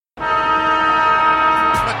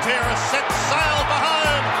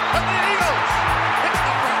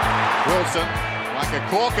Wilson, like a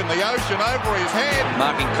cork in the ocean over his head.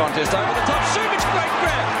 Marking contest over the top. Subich, great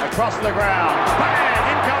grab. Across the ground. Bang!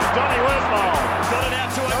 In comes Donny Woodmore. Got it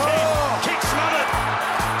out to a kick smothered.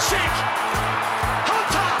 Check.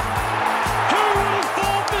 Hunter. Who would have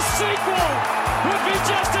thought the sequel would be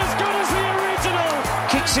just as good as the original?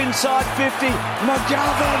 Kicks inside 50.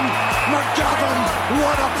 McGovern.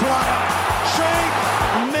 What a player. Sheik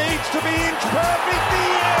needs to be inch perfect. He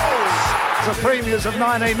is. The premiers of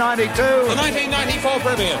 1992. The 1994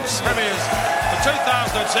 premiers. The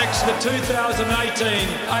 2006. The 2018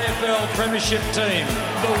 AFL Premiership team.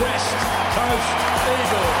 The West Coast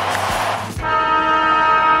Eagles.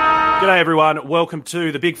 G'day everyone, welcome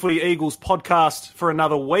to the Big Footy Eagles podcast for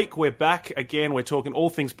another week. We're back again, we're talking all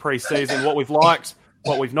things pre-season, what we've liked,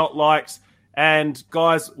 what we've not liked. And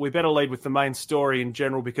guys, we better lead with the main story in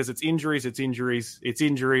general because it's injuries.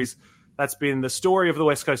 That's been the story of the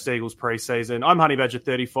West Coast Eagles pre-season. I'm Honey Badger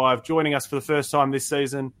 35, joining us for the first time this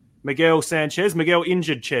season, Miguel Sanchez. Miguel,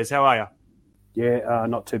 injured Ches, how are you? Yeah,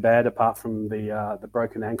 not too bad apart from the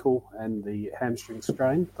broken ankle and the hamstring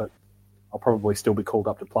strain, but I'll probably still be called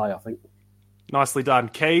up to play, I think. Nicely done.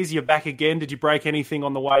 Keys, you're back again. Did you break anything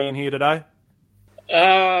on the way in here today?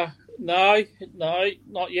 No,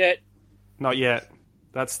 not yet. Not yet.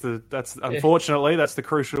 Unfortunately, that's the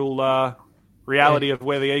crucial reality of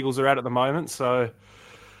where the Eagles are at the moment. So,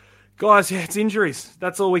 guys, it's injuries.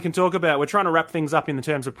 That's all we can talk about. We're trying to wrap things up in the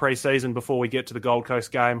terms of pre-season before we get to the Gold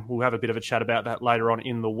Coast game. We'll have a bit of a chat about that later on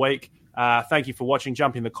in the week. Thank you for watching.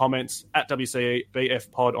 Jump in the comments at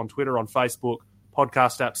WCBF Pod on Twitter, on Facebook,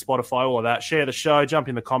 podcast app, Spotify, all of that. Share the show. Jump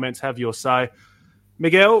in the comments. Have your say.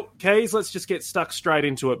 Miguel, Keys, let's just get stuck straight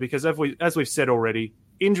into it because as we've said already,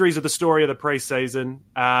 injuries are the story of the pre-season.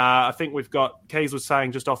 I think we've got, Keys was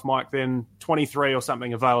saying just off mic then, 23 or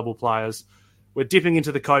something available players. We're dipping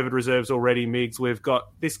into the COVID reserves already, Migs. We've got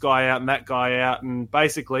this guy out and that guy out. And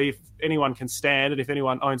basically, if anyone can stand and if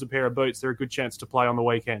anyone owns a pair of boots, they're a good chance to play on the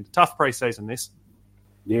weekend. Tough pre-season, this.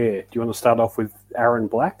 Yeah. Do you want to start off with Aaron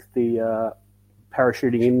Black, the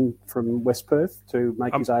parachuting in from West Perth to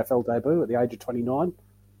make his AFL debut at the age of 29,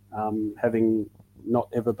 having not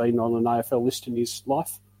ever been on an AFL list in his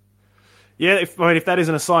life? Yeah, if that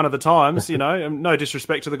isn't a sign of the times, no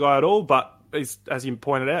disrespect to the guy at all, but as you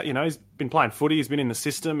pointed out, he's been playing footy, he's been in the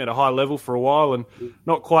system at a high level for a while and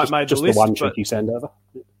not quite made the list. Just the one cheeky Sandover.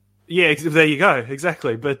 Yeah, there you go,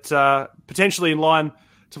 exactly. But potentially in line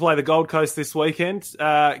to play the Gold Coast this weekend.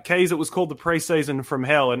 Keys, it was called the pre-season from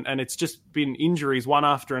hell, and it's just been injuries one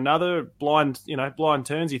after another, blind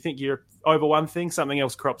turns. You think you're over one thing, something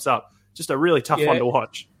else crops up. Just a really tough one to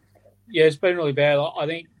watch. Yeah, it's been really bad. I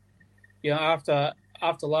think, after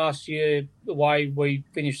last year, the way we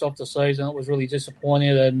finished off the season, it was really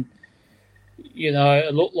disappointing. And,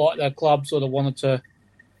 it looked like the club sort of wanted to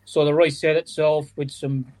sort of reset itself with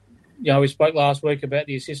some, we spoke last week about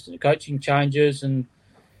the assistant coaching changes and,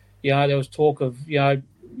 there was talk of,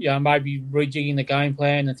 maybe rejigging the game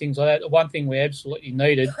plan and things like that. The one thing we absolutely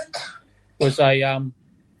needed was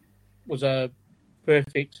a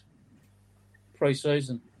perfect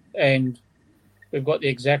pre-season, and we've got the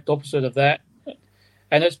exact opposite of that.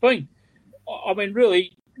 And it's been,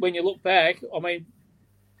 really, when you look back,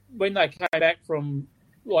 when they came back from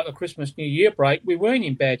like the Christmas New Year break, we weren't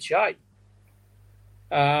in bad shape.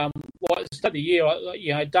 At the start of the year,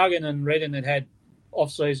 Duggan and Redden had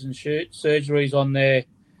off-season surgeries on their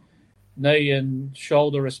knee and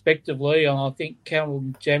shoulder respectively, and I think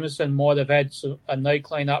Cameron Jamison might have had a knee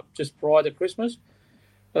clean-up just prior to Christmas.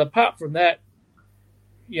 But apart from that,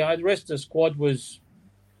 the rest of the squad was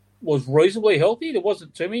reasonably healthy. There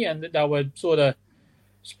wasn't too many, and they were sort of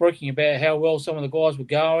speaking about how well some of the guys were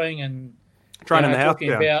going and training the house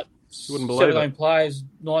talking about 17 players,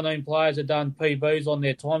 19 players had done PBs on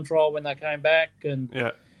their time trial when they came back, and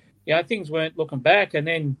things weren't looking back. And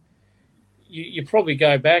then you probably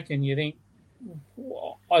go back and you think,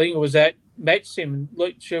 I think it was that match sim,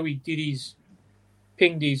 Luke Shuey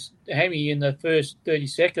pinged his hammy in the first 30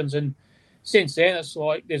 seconds, and since then it's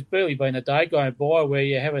like there's barely been a day going by where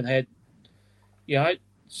you haven't had,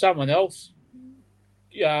 someone else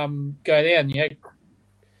go down.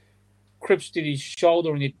 Cripps did his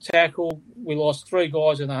shoulder in the tackle. We lost 3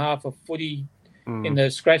 guys and a half of footy in the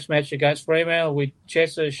scratch match against Fremantle with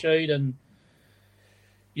Chesser, Sheed and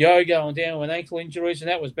Yo going down with ankle injuries, and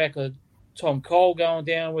that was back of Tom Cole going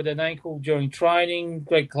down with an ankle during training.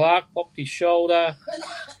 Greg Clark popped his shoulder.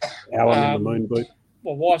 Alan in the moon boot.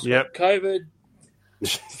 My wife's got COVID.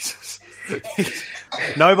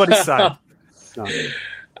 Nobody's safe. No.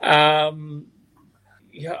 And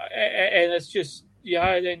it's just,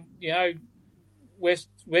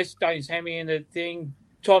 West done his hammy in the thing.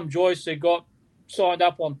 Tom Joyce, who got signed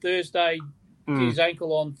up on Thursday, his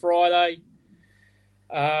ankle on Friday.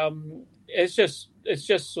 It's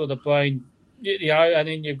just sort of been, and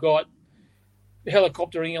then you've got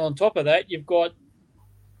helicoptering on top of that. You've got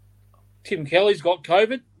Tim Kelly's got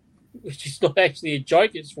COVID, which is not actually a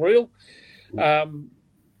joke; it's real.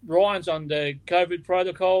 Ryan's under COVID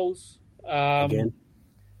protocols. Again.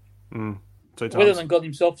 2 times. Weatherman got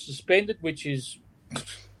himself suspended, which is,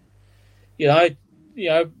 not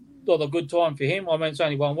a good time for him. I mean, it's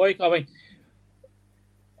only 1 week. I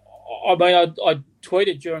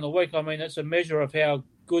tweeted during the week. I mean, it's a measure of how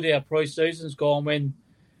good our pre-season's gone when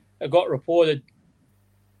it got reported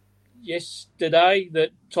yesterday that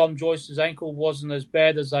Tom Joyce's ankle wasn't as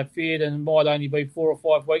bad as they feared and might only be 4 or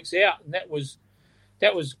 5 weeks out, and that was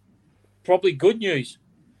probably good news,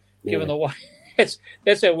 given the way that's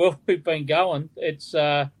how well we've been going. It's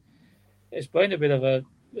been a bit of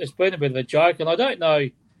a joke, and I don't know.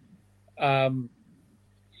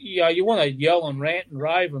 You want to yell and rant and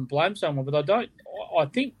rave and blame someone, but I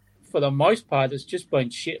think for the most part it's just been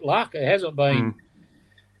shit luck. It hasn't been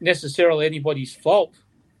necessarily anybody's fault.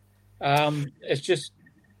 It's just,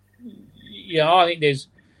 I think there's,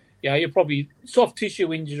 you're probably soft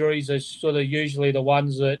tissue injuries are sort of usually the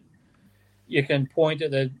ones that you can point at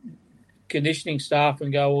the conditioning staff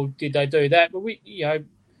and go, well, did they do that? But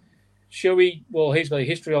Shuey, well, he's got a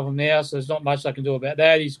history of them now, so there's not much they can do about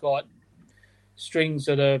that. He's got strings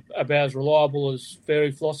that are about as reliable as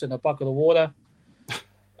fairy floss in a bucket of water.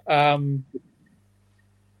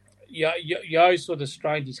 Yo sort of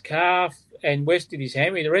strained his calf and West did his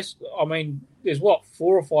hammy. The rest, I mean, there's 4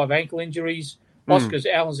 or 5 ankle injuries. Oscar's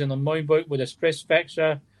Allen's in the moon boot with a stress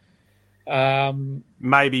fracture.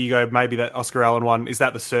 Maybe that Oscar Allen one, is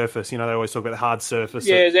that the surface? They always talk about the hard surface.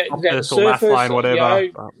 Yeah, that the surface, lane, whatever.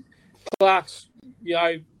 Clark's,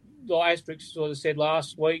 the Asterix sort of said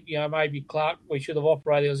last week, maybe Clark, we should have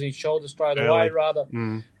operated on his shoulder straight away rather.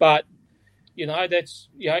 But, that's,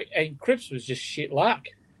 and Cripps was just shit luck.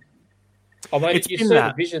 I mean, you see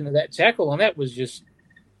the vision of that tackle, and that was just,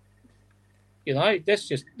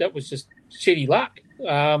 that was just shitty luck.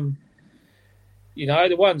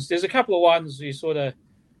 There's a couple of ones you sort of,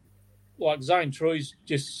 like Zane True's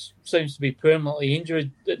just seems to be permanently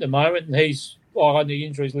injured at the moment, and he's on the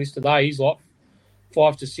injuries list today. He's like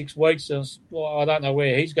 5 to 6 weeks. And I don't know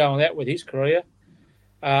where he's going at with his career.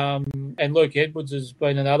 And Luke Edwards has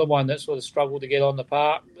been another one that sort of struggled to get on the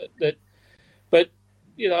park. But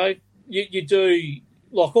you do,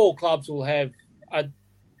 like all clubs will have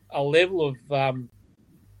a level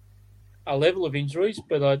of injuries,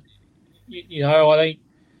 but I think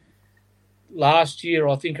last year,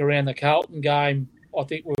 around the Carlton game, I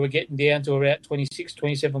think we were getting down to about 26,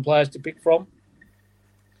 27 players to pick from.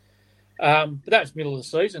 But that's middle of the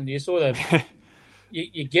season. You sort of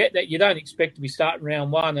you get that. You don't expect to be starting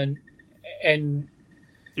round one, and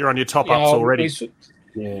you're on your top ups already.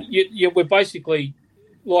 We're basically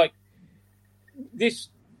like this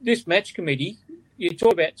match committee. You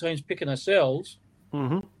talk about teams picking ourselves.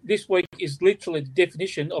 Mm-hmm. This week is literally the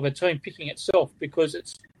definition of a team picking itself because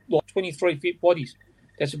it's like 23 fit bodies.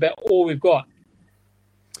 That's about all we've got.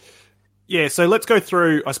 Yeah, so let's go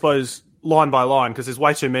through, I suppose, line by line, because there's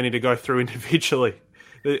way too many to go through individually.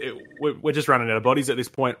 We're just running out of bodies at this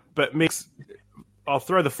point. But Mix, I'll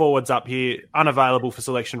throw the forwards up here. Unavailable for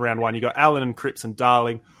selection round one. You got Allen and Cripps and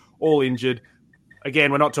Darling, all injured.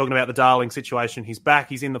 Again, we're not talking about the Darling situation. He's back,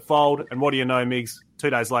 he's in the fold, and what do you know, Migs?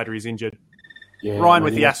 2 days later, he's injured. Yeah, Ryan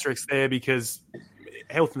with the asterisk there because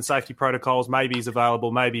health and safety protocols, maybe he's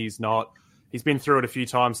available, maybe he's not. He's been through it a few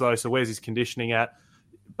times, though, so where's his conditioning at?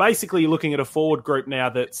 Basically, you're looking at a forward group now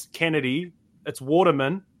that's Kennedy, it's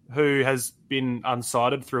Waterman, who has been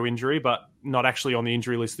unsighted through injury, but not actually on the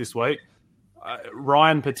injury list this week.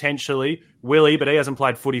 Ryan, potentially. Willie, but he hasn't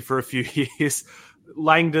played footy for a few years.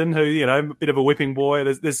 Langdon, who, a bit of a whipping boy.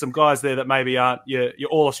 There's some guys there that maybe aren't your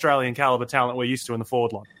all-Australian calibre talent we're used to in the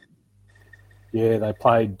forward line. Yeah, they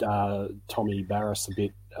played Tommy Barrass a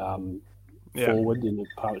bit forward in the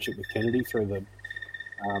partnership with Kennedy through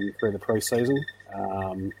the pre-season,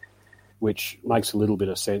 which makes a little bit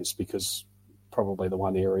of sense because probably the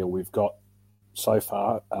one area we've got so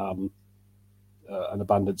far, an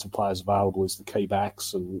abundance of players available is the key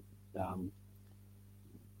backs, and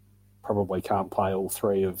probably can't play all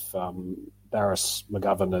three of Barrass,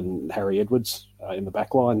 McGovern and Harry Edwards in the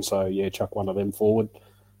back line. So, chuck one of them forward.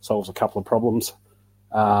 Solves a couple of problems.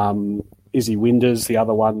 Izzy Winders, the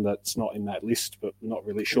other one that's not in that list, but not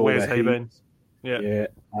really sure. Where's he been? Yeah.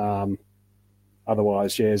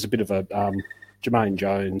 Otherwise, there's a bit of a... Jermaine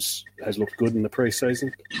Jones has looked good in the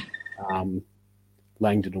pre-season.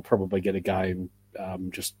 Langdon will probably get a game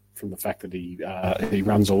just from the fact that he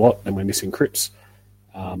runs a lot and we're missing Cripps,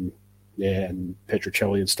 and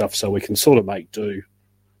Petruccelli and stuff. So we can sort of make do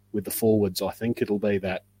with the forwards. I think it'll be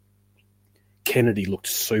that Kennedy looked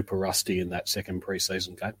super rusty in that second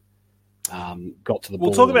pre-season game. Got to the ball.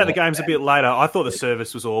 We'll talk about the games a bit later. I thought the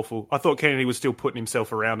service was awful. I thought Kennedy was still putting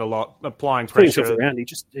himself around a lot, applying pressure. Around. He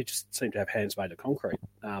just seemed to have hands made of concrete.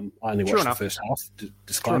 I only watched the first half.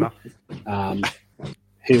 Disclaimer.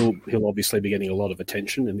 He'll obviously be getting a lot of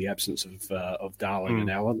attention in the absence of Darling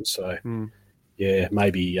and Allen. So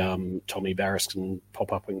maybe Tommy Barrass can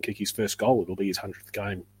pop up and kick his first goal. It'll be his 100th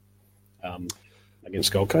game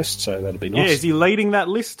against Gold Coast. So that'll be nice. Yeah, is he leading that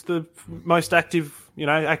list? The most active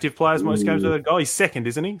players, most games with a goal. He's second,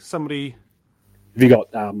 isn't he? Somebody. Have you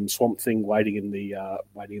got Swamp Thing waiting in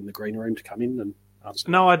the green room to come in and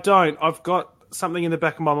answer? No, I don't. I've got something in the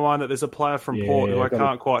back of my mind that there's a player from Port who I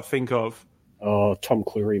can't quite think of. Oh, Tom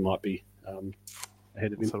Cleary might be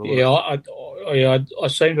ahead of him. Yeah, I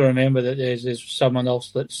seem to remember that there's someone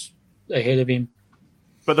else that's ahead of him.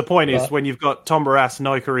 But the point is, when you've got Tom Barrass,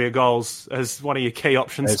 no career goals, as one of your key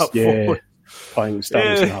options forward. Playing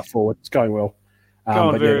starting half forward, it's going well.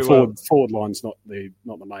 Forward line's not the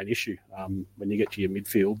main issue. When you get to your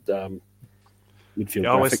midfield graphic,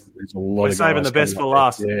 there's a lot we're saving the best for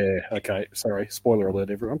last. Yeah, okay. Sorry, spoiler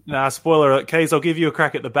alert, everyone. Nah, spoiler alert. Keys, I'll give you a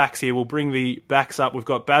crack at the backs here. We'll bring the backs up. We've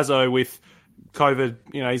got Bazzo with COVID.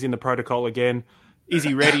 He's in the protocol again. Is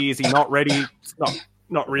he ready? Is he not ready? It's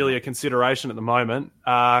not really a consideration at the moment.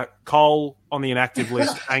 Cole on the inactive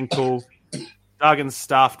list, ankle. Duggan's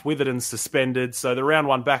stuffed, Witherden's suspended. So the round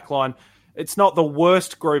one back line, it's not the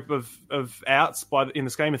worst group of outs in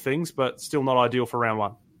the scheme of things, but still not ideal for round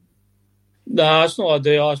one. No, it's not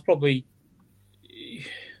ideal.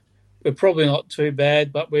 We're probably not too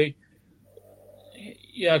bad, but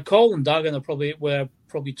Cole and Duggan were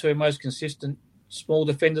probably two most consistent small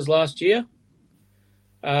defenders last year.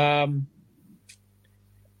 And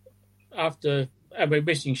we're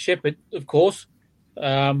missing Shepherd, of course,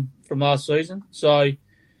 from last season. So,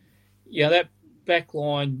 that back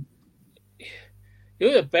line, you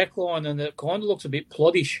look at the back line and it kind of looks a bit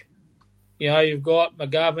ploddish. You've got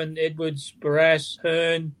McGovern, Edwards, Barrass,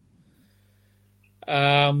 Hearn.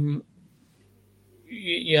 Then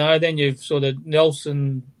you've sort of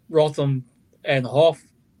Nelson, Rotham, and Hoff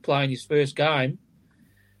playing his first game.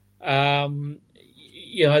 There's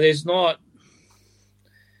not.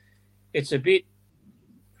 There's a bit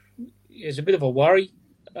of a worry.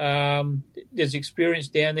 There's experience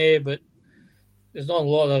down there, but there's not a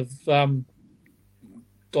lot of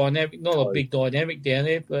dynamic, not a big dynamic down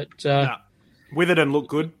there. But Witherden looked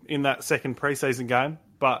good in that second pre-season game,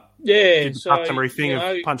 but did the customary thing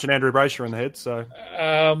of punching Andrew Brayshaw in the head. So,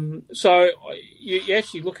 you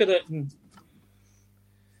actually look at it, and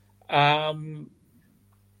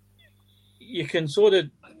you can sort of.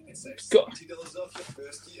 I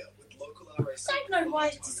don't know why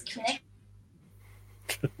it's disconnected.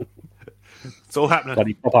 It's all happening.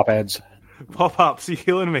 Bloody pop-up ads. Pop-ups, you're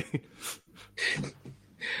killing me.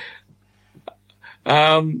 But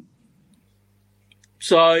I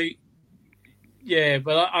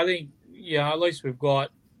think, at least we've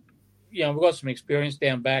got some experience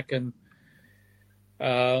down back, and,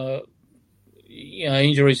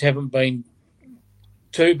 injuries haven't been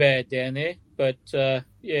too bad down there. But,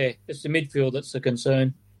 it's the midfield that's the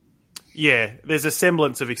concern. Yeah, there's a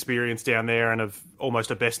semblance of experience down there and of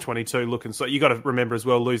almost a best 22 looking. So you got to remember as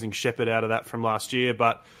well losing Shepherd out of that from last year.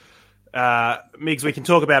 But Migs, we can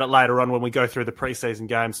talk about it later on when we go through the preseason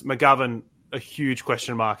games. McGovern, a huge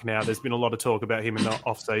question mark now. There's been a lot of talk about him in the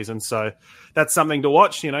off season, so that's something to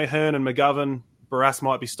watch. Hearn and McGovern, Barrass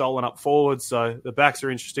might be stolen up forward, so the backs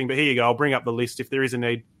are interesting. But here you go. I'll bring up the list if there is a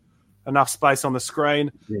need. Enough space on the screen.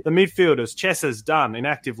 Yeah. The midfielders, Chesser's done,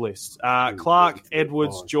 inactive list. Clark,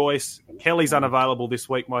 Edwards, Joyce. Kelly's unavailable this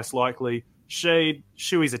week, most likely. Sheed,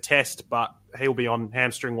 Shuey's a test, but he'll be on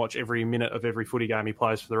hamstring watch every minute of every footy game he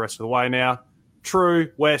plays for the rest of the way now. True,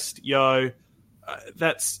 West, Yo.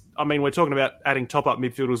 We're talking about adding top-up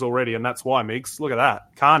midfielders already, and that's why, Migs. Look at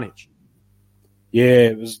that. Carnage. Yeah,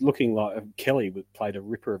 it was looking like Kelly played a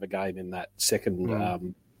ripper of a game in that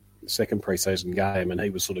second pre-season game, and he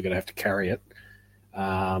was sort of going to have to carry it.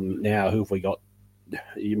 Now, who have we got?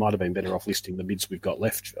 You might have been better off listing the mids we've got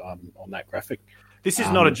left on that graphic. This is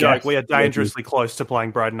not a joke. We are dangerously close to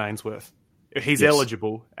playing Braden Ainsworth. He's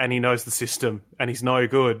eligible, and he knows the system, and he's no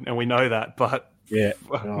good, and we know that. But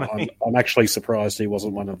I'm actually surprised he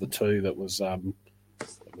wasn't one of the two that was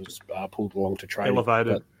pulled along to training.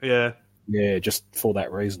 Elevated, yeah, just for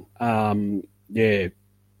that reason. Who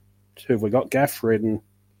have we got? Gaff, Redden,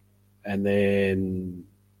 and then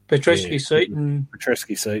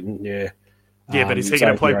Petreski-Seaton, yeah. Yeah, but is he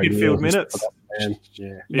going to play midfield minutes?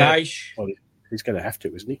 Yeah. Naish. Well, he's going to have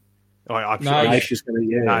to, isn't he? I'm sure. Naish is going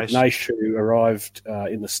to, Naish, who arrived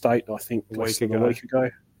in the state, I think, less than a week ago.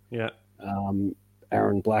 Yeah.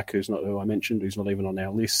 Aaron Black, who's not who I mentioned, who's not even on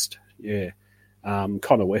our list. Yeah.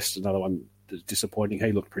 Connor West, another one that's disappointing.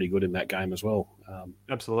 He looked pretty good in that game as well.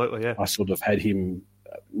 Absolutely, yeah. I sort of had him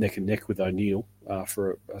neck and neck with O'Neill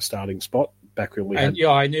for a starting spot back when we had. Yeah,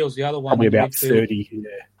 O'Neill's the other one. Probably about 30.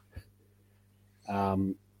 Yeah.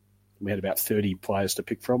 We had about 30 players to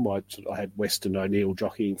pick from. I had West and O'Neill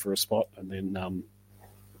jockeying for a spot, and then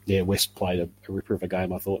West played a ripper of a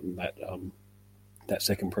game, I thought, in that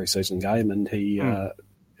second pre-season game, and he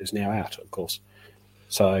is now out, of course.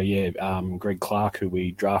 So Greg Clark, who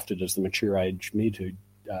we drafted as the mature age mid, who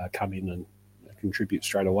come in and contribute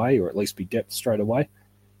straight away, or at least be depth straight away.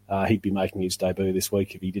 He'd be making his debut this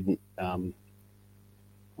week if he didn't.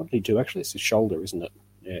 What did he do? Actually, it's his shoulder, isn't it?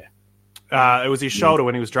 Yeah. It was his shoulder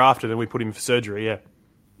when he was drafted, and we put him for surgery, yeah.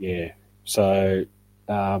 Yeah. So,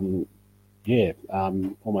 almost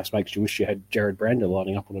makes you wish you had Jared Brander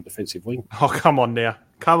lining up on a defensive wing. Oh, come on now.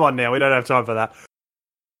 We don't have time for that.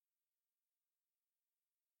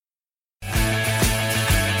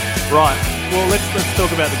 Right. Well, let's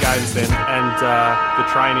talk about the games then, and the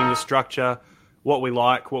training, the structure, what we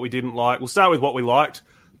like, what we didn't like. We'll start with what we liked.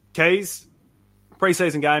 Keys,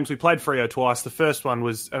 pre-season games, we played Freo twice. The first one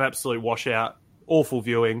was an absolute washout, awful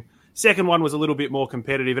viewing. Second one was a little bit more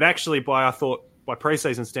competitive, and actually, by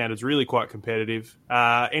pre-season standards, really quite competitive.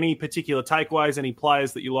 Any particular takeaways, any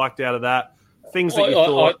players that you liked out of that? Things that you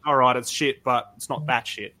thought, all right, it's shit, but it's not that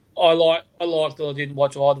shit. I liked that I didn't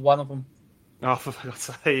watch either one of them. Oh, for God's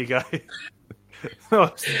sake, there you go.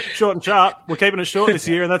 Short and sharp. We're keeping it short this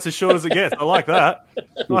year, and that's as short as it gets. I like that.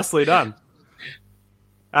 Nicely done.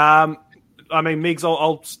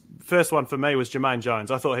 Migs, first one for me was Jermaine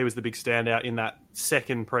Jones. I thought he was the big standout in that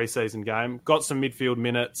second pre-season game. Got some midfield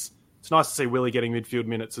minutes. It's nice to see Willie getting midfield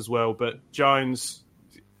minutes as well, but Jones,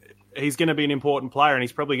 he's going to be an important player, and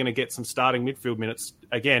he's probably going to get some starting midfield minutes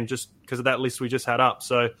again, just because of that list we just had up.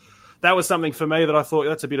 So that was something for me that I thought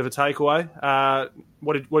that's a bit of a takeaway.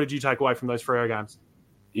 What did you take away from those Freo games?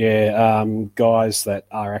 Yeah, guys that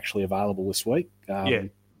are actually available this week.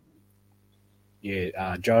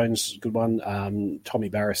 Jones, good one. Tommy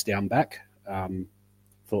Barris down back.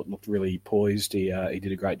 Thought looked really poised. He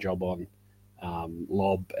did a great job on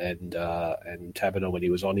Lob and Taberner when he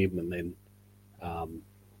was on him, and then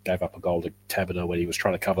gave up a goal to Taberner when he was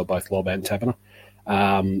trying to cover both Lob and Taberner.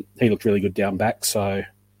 He looked really good down back. So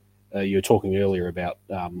you were talking earlier about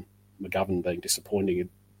McGovern being disappointing.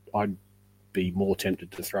 I'd be more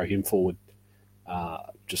tempted to throw him forward.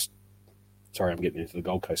 Sorry, I'm getting into the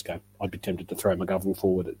Gold Coast game. I'd be tempted to throw McGovern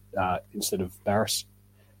forward instead of Barris.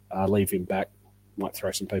 Leave him back. Might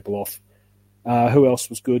throw some people off. Who else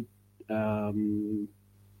was good? You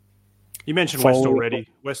mentioned West already.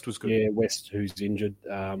 West was good. Yeah, West, who's injured.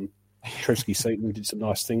 Petreski-Seaton did some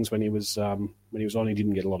nice things when he was on. He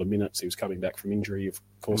didn't get a lot of minutes. He was coming back from injury. Of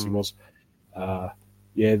course, he was.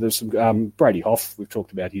 There's some Brady Hoff. We've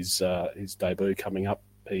talked about his debut coming up.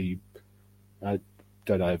 I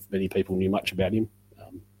don't know if many people knew much about him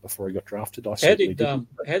before he got drafted. How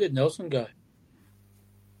did Nelson go?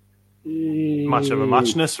 Much of a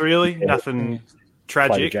muchness, really. Yeah. Nothing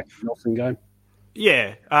tragic. Jack Nelson game.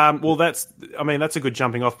 Yeah. That's a good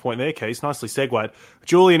jumping off point there, Keith. Nicely segued.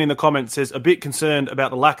 Julian in the comments says, a bit concerned about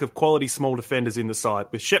the lack of quality small defenders in the side.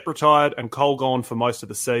 With Shep retired and Cole gone for most of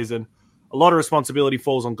the season, a lot of responsibility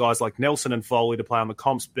falls on guys like Nelson and Foley to play on the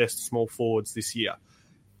comp's best small forwards this year.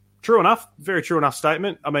 True enough. Very true enough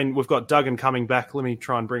statement. I mean, we've got Duggan coming back. Let me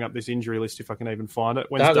try and bring up this injury list if I can even find it.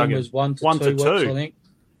 When's Duggan was 1 to 2 weeks, I think.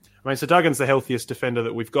 So Duggan's the healthiest defender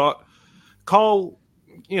that we've got. Cole,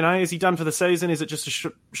 is he done for the season? Is it just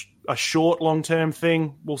a short, long-term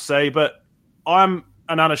thing? We'll see. But I'm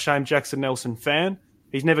an unashamed Jackson Nelson fan.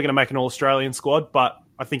 He's never going to make an All-Australian squad, but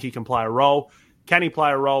I think he can play a role. Can he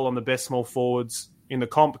play a role on the best small forwards in the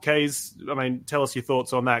comp? Keys, tell us your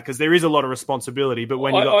thoughts on that, because there is a lot of responsibility, but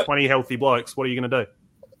when you've got 20 healthy blokes, what are you going to do?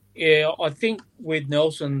 Yeah, I think with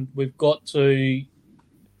Nelson, we've got to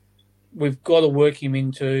work him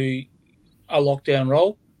into a lockdown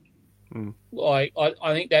role. I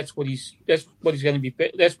think that's what he's going to be.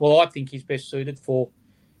 That's what I think he's best suited for.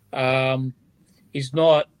 He's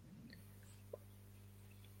not.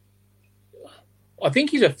 I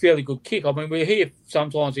think he's a fairly good kick. We hear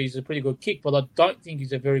sometimes he's a pretty good kick, but I don't think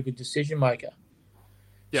he's a very good decision maker.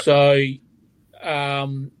 Yep. So, I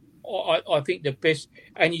think the best,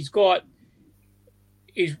 and he's one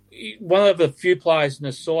of the few players in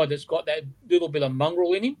the side that's got that little bit of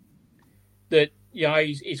mongrel in him. that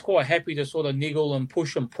he's quite happy to sort of niggle and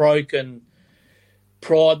push and poke and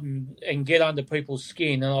prod and get under people's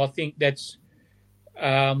skin, and I think that's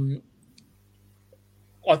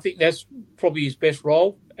probably his best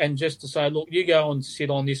role. And just to say, look, you go and sit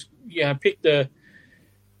on this, pick the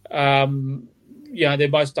their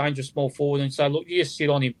most dangerous small forward and say, look, you just sit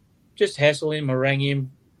on him, just hassle him, harangue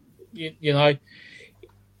him. He's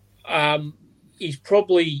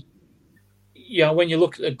probably, when you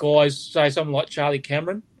look at the guys, say someone like Charlie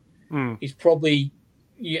Cameron, he's probably,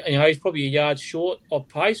 he's probably a yard short of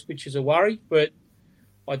pace, which is a worry. But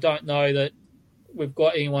I don't know that we've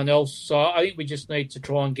got anyone else. So I think we just need to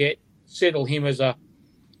try and settle him as a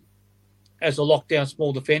lockdown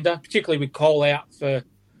small defender, particularly with Cole out for,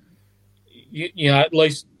 at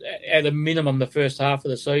least at a minimum the first half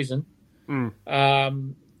of the season.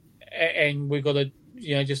 And we've got to,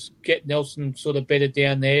 just get Nelson sort of better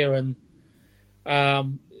down there. And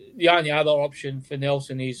the only other option for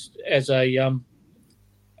Nelson is as a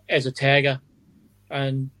tagger.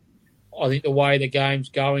 And I think the way the game's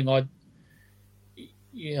going, I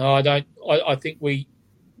think we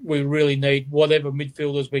really need whatever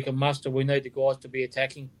midfielders we can muster. We need the guys to be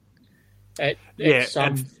attacking at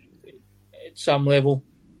some level.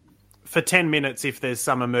 For 10 minutes, if there's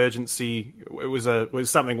some emergency, it was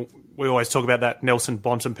something we always talk about, that Nelson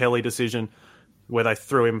Bontempelli decision where they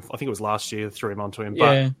threw him. I think it was last year, threw him onto him.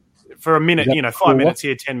 But for a minute, 5 minutes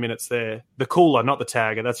here, 10 minutes there. The cooler, not the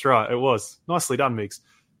tagger. That's right. It was nicely done, Migs.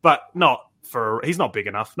 But he's not big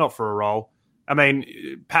enough, not for a role. I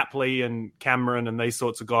mean, Papley and Cameron and these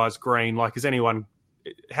sorts of guys, Green, is anyone,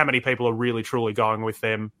 how many people are really truly going with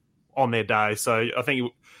them on their day? So I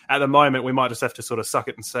think at the moment we might just have to sort of suck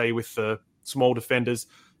it and see with the small defenders.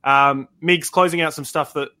 Migs, closing out some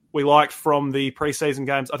stuff that we liked from the preseason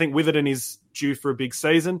games. I think Witherden is due for a big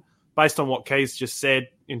season. Based on what Keys just said,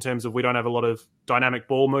 in terms of we don't have a lot of dynamic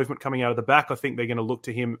ball movement coming out of the back, I think they're going to look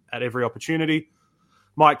to him at every opportunity.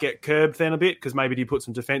 Might get curbed then a bit because maybe he put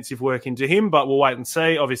some defensive work into him, but we'll wait and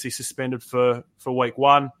see. Obviously suspended for week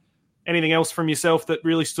one. Anything else from yourself that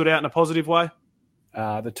really stood out in a positive way?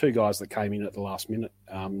 The two guys that came in at the last minute,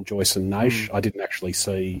 Joyce and Naish. I didn't actually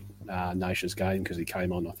see Naish's game because he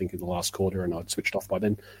came on, I think, in the last quarter and I'd switched off by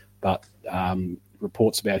then. But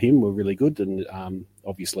reports about him were really good, and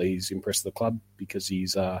obviously he's impressed the club because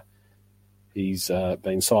he's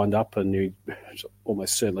been signed up and he's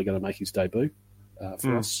almost certainly going to make his debut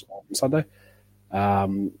for us on Sunday.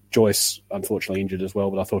 Joyce, unfortunately, injured as well,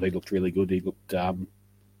 but I thought he looked really good. He looked,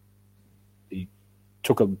 he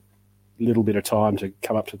took a little bit of time to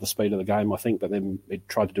come up to the speed of the game, I think, but then he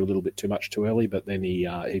tried to do a little bit too much too early, but then he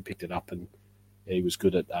picked it up and he was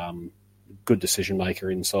good at good decision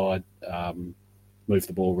maker inside, moved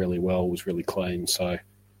the ball really well, was really clean. So,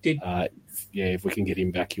 if we can get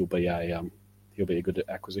him back, he'll be a good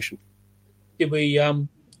acquisition. Do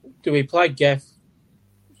we play Gaff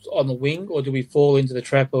on the wing, or do we fall into the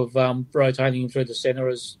trap of rotating him through the centre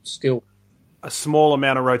as still? A small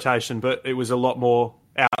amount of rotation, but it was a lot more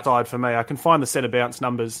outside for me. I can find the centre bounce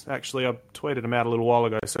numbers. Actually, I tweeted them out a little while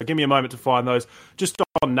ago, so give me a moment to find those. Just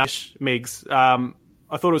on Nash, Migs,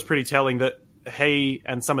 I thought it was pretty telling that he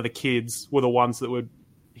and some of the kids were the ones that were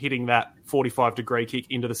hitting that 45-degree kick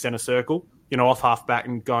into the centre circle, off half back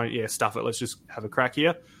and going, stuff it, let's just have a crack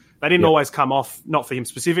here. They didn't always come off, not for him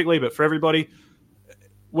specifically, but for everybody.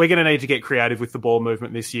 We're going to need to get creative with the ball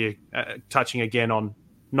movement this year, touching again on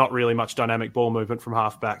not really much dynamic ball movement from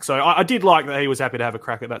half back. So I did like that he was happy to have a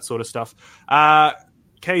crack at that sort of stuff.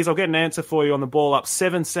 Keys, I'll get an answer for you on the ball up.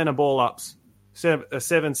 7 centre ball ups,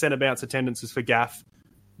 7 centre bounce attendances for Gaff.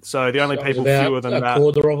 So the only people fewer than that. A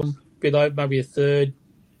quarter of them, maybe a third.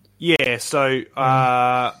 Yeah, so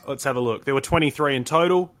let's have a look. There were 23 in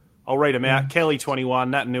total. I'll read them out. Kelly, 21.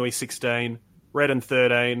 Natanui, 16. Redden,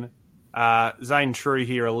 13. Zane True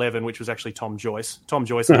here, 11, which was actually Tom Joyce. Tom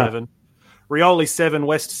Joyce, 11. Rioli, 7.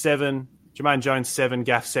 West, 7. Jermaine Jones, 7.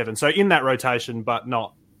 Gaff, 7. So in that rotation, but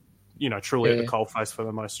not, truly at the coalface for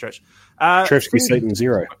the most stretch. Petrovsky-Seaton,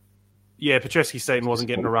 0. Yeah, Petrovsky-Seaton wasn't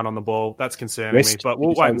getting a run on the ball. That's concerning me, but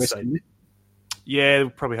we'll wait and see. Yeah,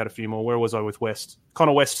 probably had a few more. Where was I with West?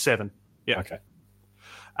 Connor West, 7. Yeah. Okay.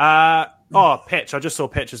 Petch. I just saw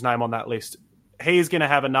Petch's name on that list. He is going to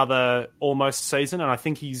have another almost season, and I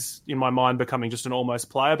think he's, in my mind, becoming just an almost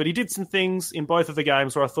player. But he did some things in both of the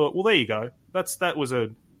games where I thought, well, there you go. That was a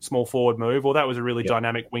small forward move, or that was a really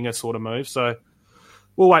dynamic winger sort of move. So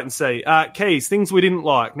we'll wait and see. Keys, things we didn't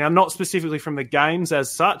like. Now, not specifically from the games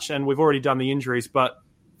as such, and we've already done the injuries, but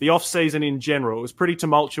the off-season in general was pretty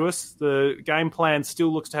tumultuous. The game plan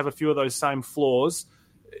still looks to have a few of those same flaws.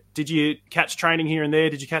 Did you catch training here and there?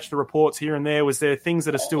 Did you catch the reports here and there? Was there things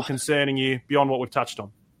that are still concerning you beyond what we've touched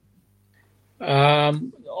on?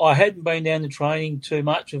 I hadn't been down to training too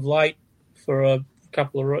much of late for a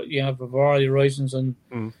couple of, for a variety of reasons, and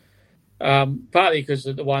partly because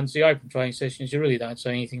of the open training sessions, you really don't see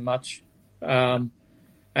anything much, and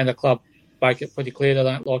the club make it pretty clear they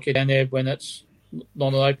don't like you down there when it's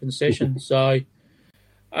not an open session. So,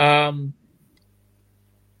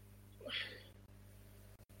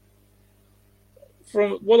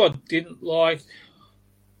 from what I didn't like,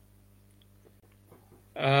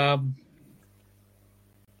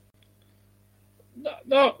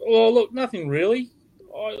 nothing really.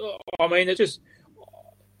 I mean, it's just.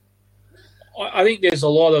 I think there's a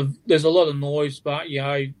lot of noise, but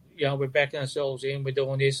we're backing ourselves in. We're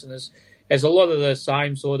doing this, and there's a lot of the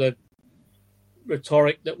same sort of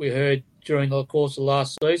rhetoric that we heard during the course of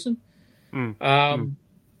last season.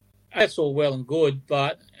 That's all well and good,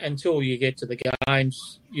 but until you get to the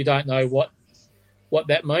games, you don't know what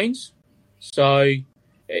that means. So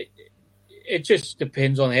it just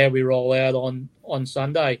depends on how we roll out on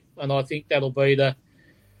Sunday, and I think that'll be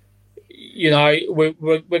we're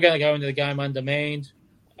going to go into the game undermanned,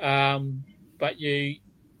 but I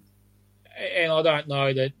don't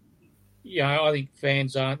know that. I think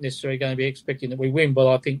fans aren't necessarily going to be expecting that we win, but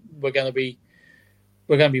I think we're going to be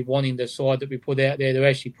wanting the side that we put out there to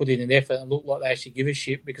actually put in an effort and look like they actually give a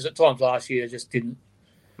shit, because at times last year they just didn't.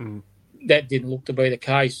 That didn't look to be the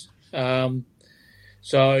case. I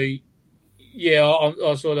sort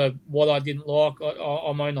of what I didn't like.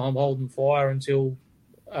 I'm holding fire until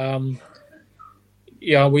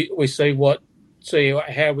we see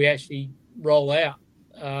how we actually roll out.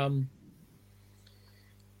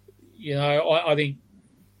 I think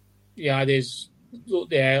there's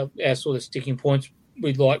our sort of sticking points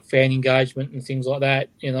with like fan engagement and things like that.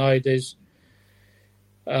 There's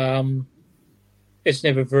it's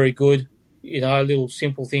never very good. Little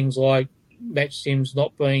simple things like match sims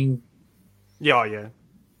not being not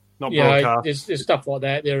broadcast. There's stuff like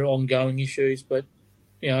that. There are ongoing issues, but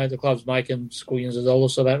the club's making squillions of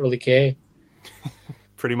dollars, so they don't really care.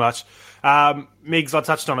 Pretty much. Migs, I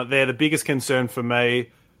touched on it there. The biggest concern for me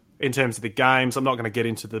in terms of the games, I'm not going to get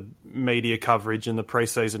into the media coverage and the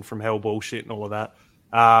preseason from hell bullshit and all of that.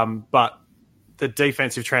 But the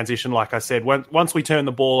defensive transition, like I said, once we turn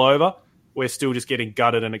the ball over, we're still just getting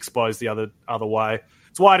gutted and exposed the other way.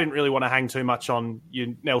 It's why I didn't really want to hang too much on your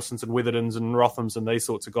Nelsons and Withertons and Rothams and these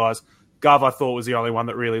sorts of guys. Gov, I thought, was the only one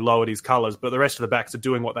that really lowered his colours, but the rest of the backs are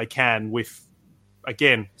doing what they can with,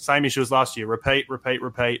 again, same issue as last year. Repeat,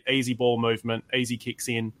 easy ball movement, easy kicks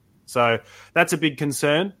in. So that's a big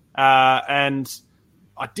concern. And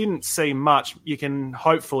I didn't see much. You can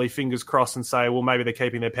hopefully, fingers crossed, and say, well, maybe they're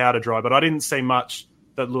keeping their powder dry, but I didn't see much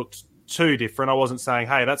that looked too different. I wasn't saying,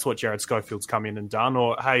 hey, that's what Jared Schofield's come in and done,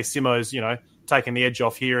 or hey, Simo's, taking the edge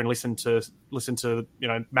off here and listen to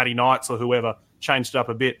Matty Knights or whoever, changed it up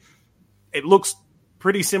a bit. It looks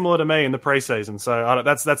pretty similar to me in the preseason, so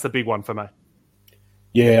that's the big one for me.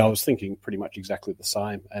 Yeah, I was thinking pretty much exactly the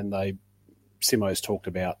same, and Simo's talked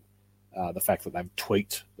about the fact that they've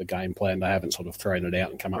tweaked the game plan. They haven't sort of thrown it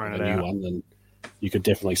out and come up with a new one, and you could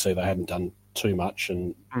definitely see they haven't done too much,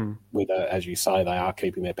 and as you say, they are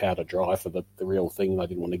keeping their powder dry for the real thing. They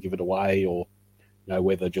didn't want to give it away, or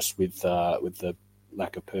whether just with the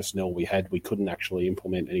lack of personnel we had, we couldn't actually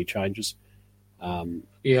implement any changes. Or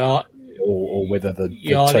whether the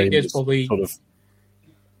team I think there's probably sort of.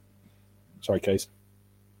 Sorry, Keith.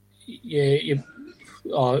 Yeah,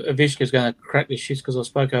 Avishka's going to crack this shit because I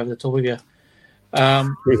spoke over the top of you.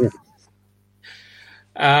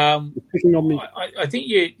 Picking on me. I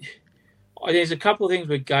think there's a couple of things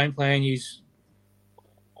with game plan.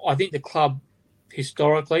 I think the club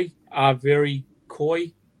historically are very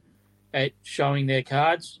coy at showing their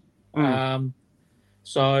cards.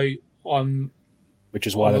 So I'm, which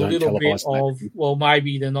is why they don't televise that. Well,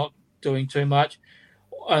 maybe they're not doing too much.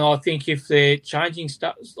 And I think if they're changing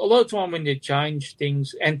stuff, a lot of time when they change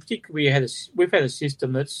things, and particularly we've had a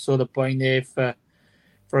system that's sort of been there for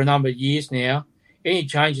a number of years now. Any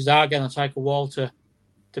changes are going to take a while to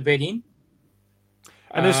bed in.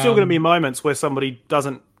 And there's still going to be moments where somebody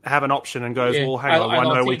doesn't have an option and goes, well, hang on, I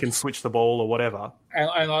know we can switch the ball or whatever.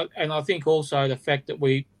 And I think also the fact that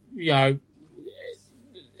we, it's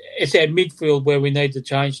our midfield where we need to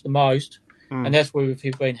change the most, and that's where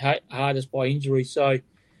we've been hardest by injury. So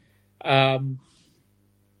I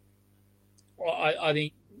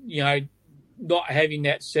think, not having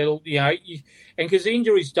that settled, and because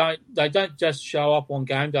injuries don't just show up on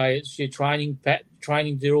game day. It's your training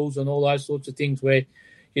drills and all those sorts of things where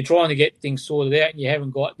you're trying to get things sorted out and you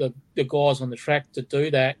haven't got the guys on the track to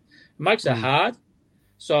do that. It makes it hard.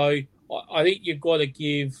 So I think you've got to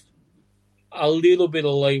give a little bit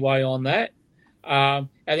of leeway on that. And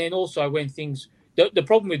then also when things... The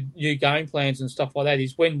problem with new game plans and stuff like that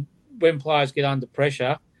is when players get under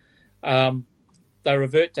pressure, they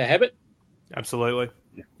revert to habit. Absolutely.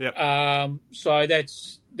 Yep. So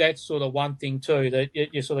that's sort of one thing too, that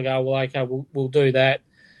you sort of go, well, okay, we'll do that.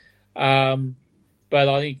 But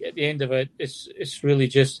I think at the end of it, it's really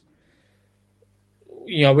just,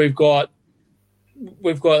 we've got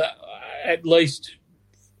at least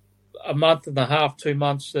a month and a half, 2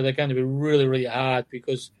 months that are going to be really, really hard,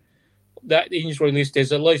 because that injury list,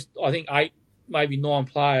 there's at least, I think, 8, maybe 9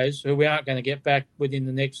 players who we aren't going to get back within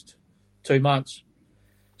the next 2 months.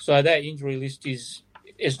 So that injury list is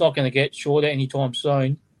not going to get shorter anytime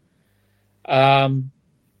soon. And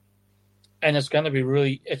it's going to be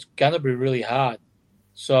really hard.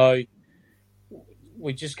 So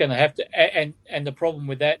we're just going to have to, and the problem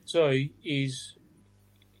with that too is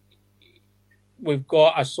we've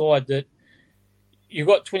got a side that you've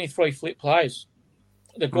got 23 flip players.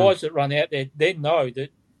 The guys that run out there, they know that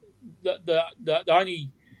the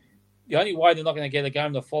only way they're not going to get a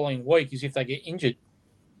game the following week is if they get injured.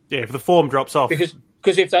 Yeah, if the form drops off. Because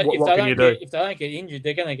if they don't get injured,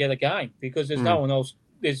 they're going to get a game, because there's no one else.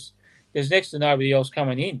 There's next to nobody else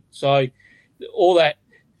coming in. So all that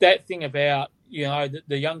thing about the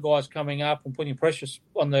young guys coming up and putting pressure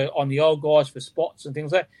on the old guys for spots and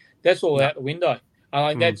things like that, that's all out the window. I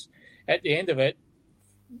think that's at the end of it.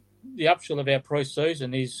 The upshot of our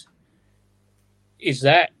pre-season is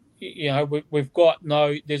that we've got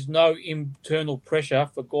there's no internal pressure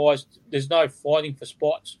for guys. There's no fighting for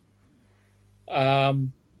spots.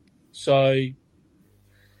 So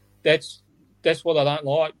that's what I don't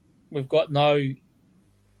like. We've got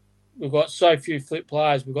so few flip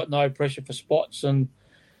players. We've got no pressure for spots, and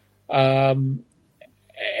the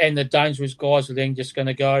dangerous guys are then just going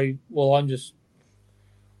to go, well, I'm just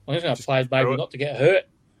going to play maybe not to get hurt.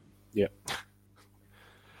 Yeah.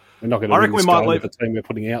 We're not going to win this game with the team we're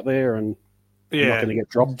putting out there, and we're not going to get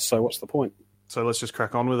dropped, so what's the point? So let's just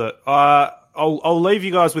crack on with it. I'll leave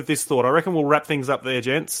you guys with this thought. I reckon we'll wrap things up there,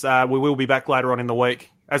 gents. We will be back later on in the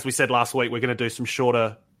week. As we said last week, we're going to do some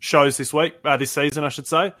shorter shows this season, I should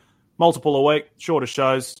say. Multiple a week, shorter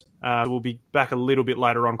shows. We'll be back a little bit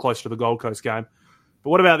later on, close to the Gold Coast game. But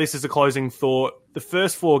what about this as a closing thought? The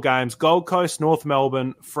first 4 games, Gold Coast, North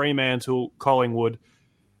Melbourne, Fremantle, Collingwood,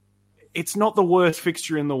 it's not the worst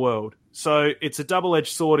fixture in the world. So it's a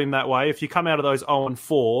double-edged sword in that way. If you come out of those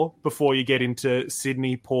 0-4 before you get into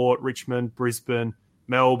Sydney, Port, Richmond, Brisbane,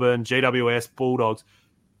 Melbourne, GWS, Bulldogs,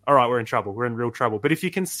 all right, we're in trouble. We're in real trouble. But if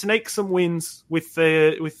you can sneak some wins with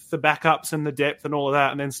the backups and the depth and all of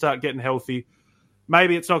that, and then start getting healthy,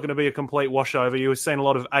 maybe it's not going to be a complete washover. You were seeing a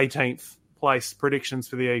lot of 18th place predictions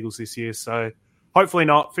for the Eagles this year. So hopefully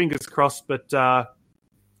not. Fingers crossed. But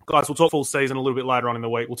guys, we'll talk full season a little bit later on in the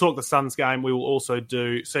week. We'll talk the Suns game. We will also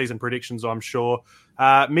do season predictions, I'm sure.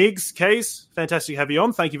 Migs, Keys, fantastic to have you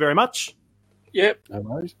on. Thank you very much. Yep. No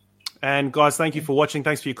worries. And guys, thank you for watching.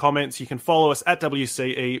 Thanks for your comments. You can follow us at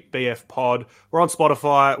WCEBF Pod. We're on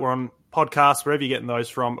Spotify. We're on podcasts, wherever you're getting those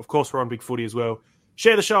from. Of course, we're on Big Footy as well.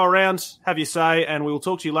 Share the show around, have your say, and we will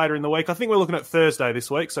talk to you later in the week. I think we're looking at Thursday this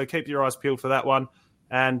week, so keep your eyes peeled for that one.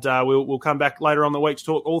 And we'll come back later on the week to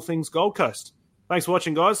talk all things Gold Coast. Thanks for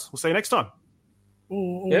watching, guys. We'll see you next time.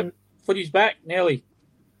 Yep. Footy's back, nearly.